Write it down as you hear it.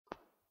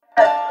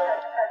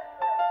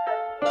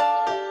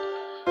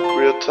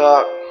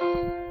talk.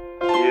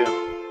 Yeah.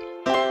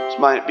 This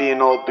might be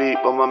an old beat,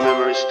 but my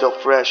memory's still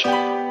fresh.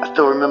 I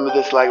still remember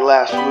this like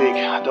last week.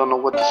 I don't know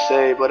what to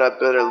say, but I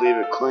better leave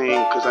it clean,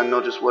 cause I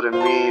know just what it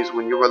means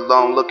when you're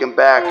alone looking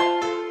back,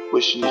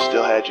 wishing you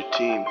still had your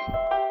team.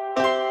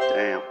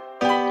 Damn.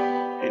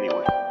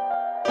 Anyway.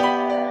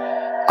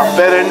 I'm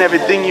better than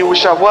everything you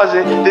wish I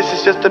wasn't. This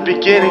is just the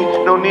beginning,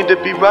 no need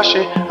to be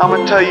rushing.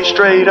 I'ma tell you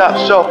straight up,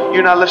 so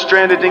you're not left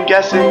stranded and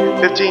guessing.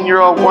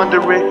 15-year-old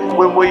wondering,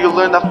 when will you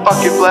learn the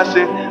fucking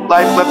blessing?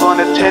 Life left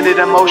unattended,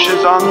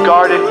 emotions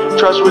unguarded.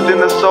 Trust within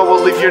the soul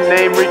will leave your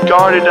name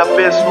regarded. I've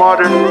been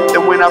smarter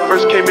than when I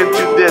first came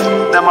into this.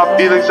 Now my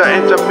feelings are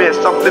intimate,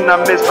 something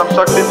I missed, I'm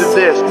sucked into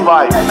this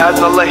life.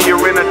 As I lay here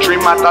in a dream,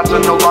 my thoughts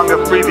are no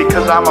longer free,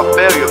 because I'm a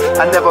failure.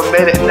 I never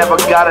made it, never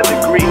got a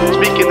degree.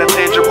 Speaking of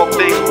tangible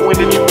things, when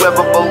did you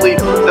ever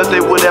believe that they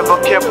would ever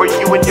care for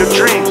you and your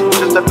dreams?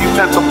 Just a few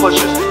pencil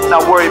pushes,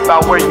 not worried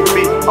about where you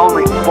be,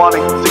 only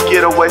wanting to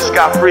get away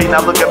scot-free.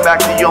 Now looking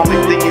back, the only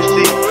thing you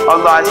see are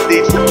lies,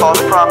 deeds, and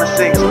false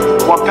promisings.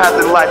 One path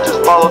in life,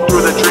 just follow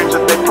through the dreams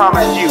that they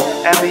promised you.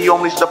 And the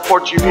only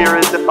support you hear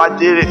is, if I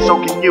did it, so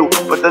can you.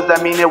 But does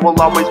that mean it will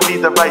always be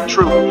the right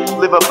truth?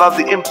 Live above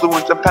the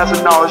influence and pass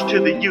the knowledge to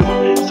the youth,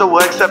 so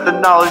we'll accept the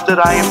knowledge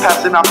that I am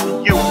passing off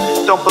to you.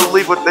 Don't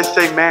believe what they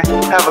say, man,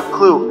 have a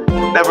clue.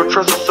 Never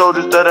trust the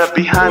soldiers that are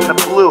behind the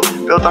blue.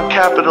 Built on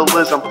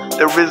capitalism,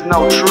 there is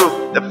no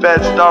truth. The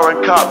feds, star,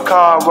 and cop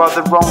car are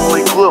their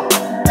only glue.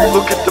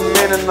 Look at the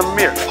man in the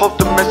mirror, hope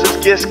the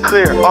message gets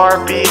clear.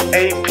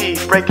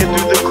 R-B-A-P, breaking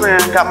through the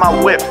clearing. Got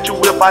my whip,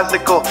 two-wheel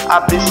bicycle,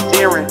 I've been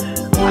steering.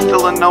 I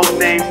still a no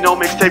name, no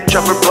mixtape,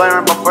 Chubbard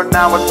blaring. But for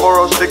now it's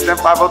 406 and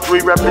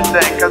 503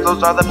 representing, cause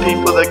those are the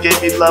people that gave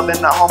me love and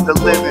a home to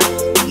live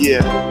in.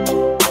 Yeah.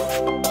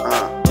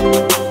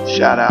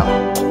 Shout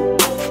out.